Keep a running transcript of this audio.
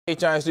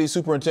HISD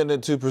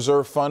superintendent to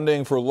preserve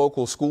funding for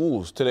local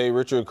schools. Today,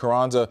 Richard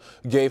Carranza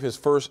gave his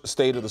first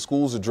State of the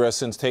Schools address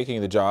since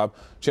taking the job.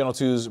 Channel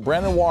 2's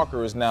Brandon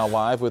Walker is now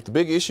live with the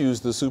big issues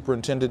the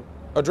superintendent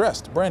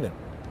addressed. Brandon.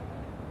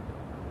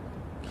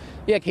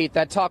 Yeah, Keith,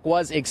 that talk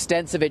was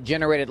extensive. It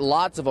generated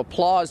lots of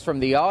applause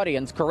from the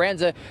audience.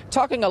 Carranza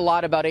talking a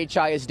lot about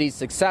HISD's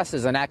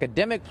successes and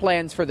academic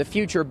plans for the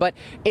future, but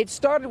it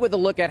started with a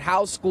look at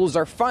how schools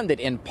are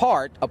funded, in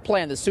part, a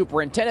plan the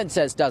superintendent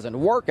says doesn't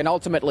work and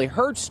ultimately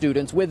hurts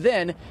students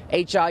within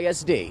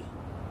HISD.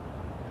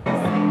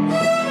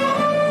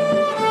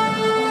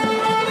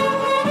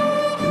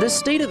 The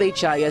state of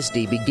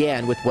HISD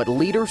began with what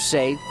leaders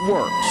say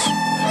works.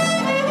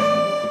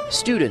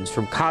 Students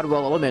from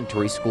Codwell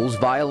Elementary School's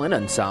violin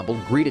ensemble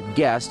greeted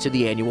guests to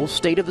the annual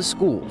State of the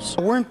Schools.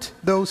 Weren't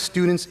those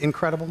students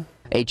incredible?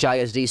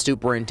 HISD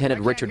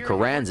Superintendent Richard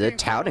Carranza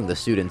touting the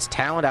students'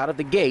 talent out of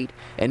the gate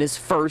in his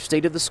first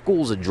State of the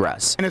Schools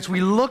address. And as we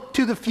look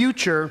to the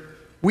future,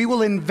 we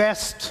will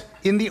invest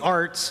in the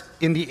arts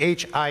in the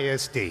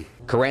HISD.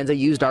 Carranza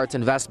used arts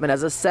investment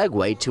as a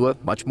segue to a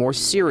much more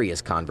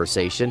serious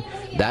conversation,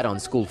 that on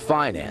school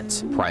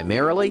finance,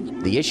 primarily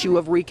the issue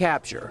of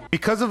recapture.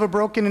 Because of a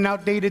broken and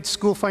outdated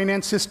school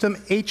finance system,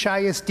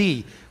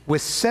 HISD,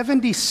 with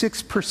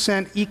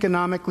 76%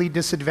 economically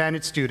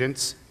disadvantaged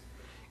students,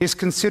 is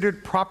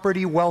considered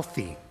property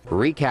wealthy.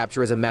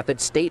 Recapture is a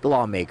method state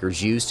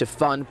lawmakers use to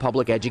fund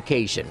public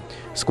education.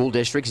 School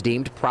districts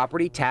deemed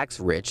property tax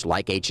rich,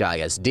 like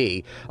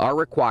HISD, are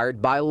required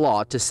by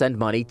law to send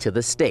money to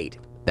the state.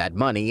 That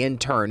money, in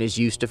turn, is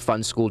used to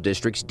fund school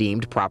districts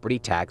deemed property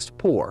taxed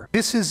poor.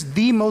 This is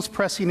the most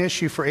pressing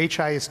issue for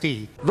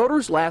HISD.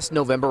 Voters last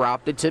November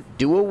opted to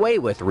do away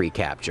with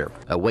recapture,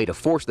 a way to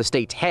force the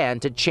state's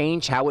hand to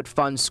change how it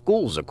funds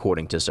schools,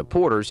 according to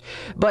supporters.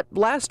 But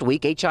last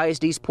week,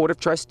 HISD's Board of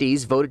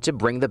Trustees voted to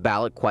bring the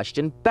ballot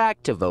question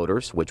back to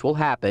voters, which will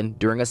happen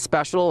during a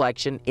special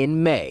election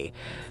in May.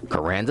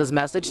 Carranza's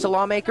message to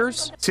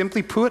lawmakers?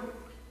 Simply put,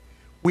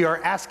 we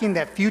are asking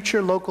that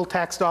future local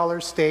tax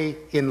dollars stay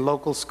in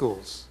local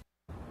schools.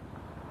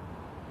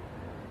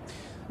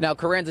 Now,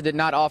 Carranza did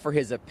not offer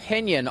his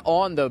opinion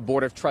on the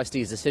Board of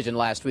Trustees' decision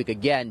last week,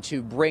 again,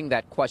 to bring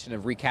that question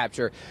of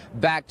recapture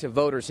back to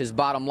voters. His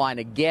bottom line,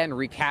 again,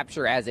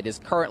 recapture as it is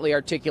currently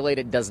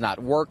articulated does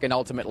not work and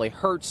ultimately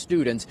hurts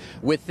students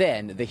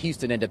within the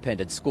Houston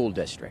Independent School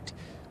District.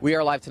 We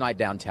are live tonight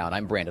downtown.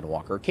 I'm Brandon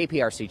Walker,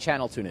 KPRC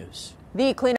Channel 2 News.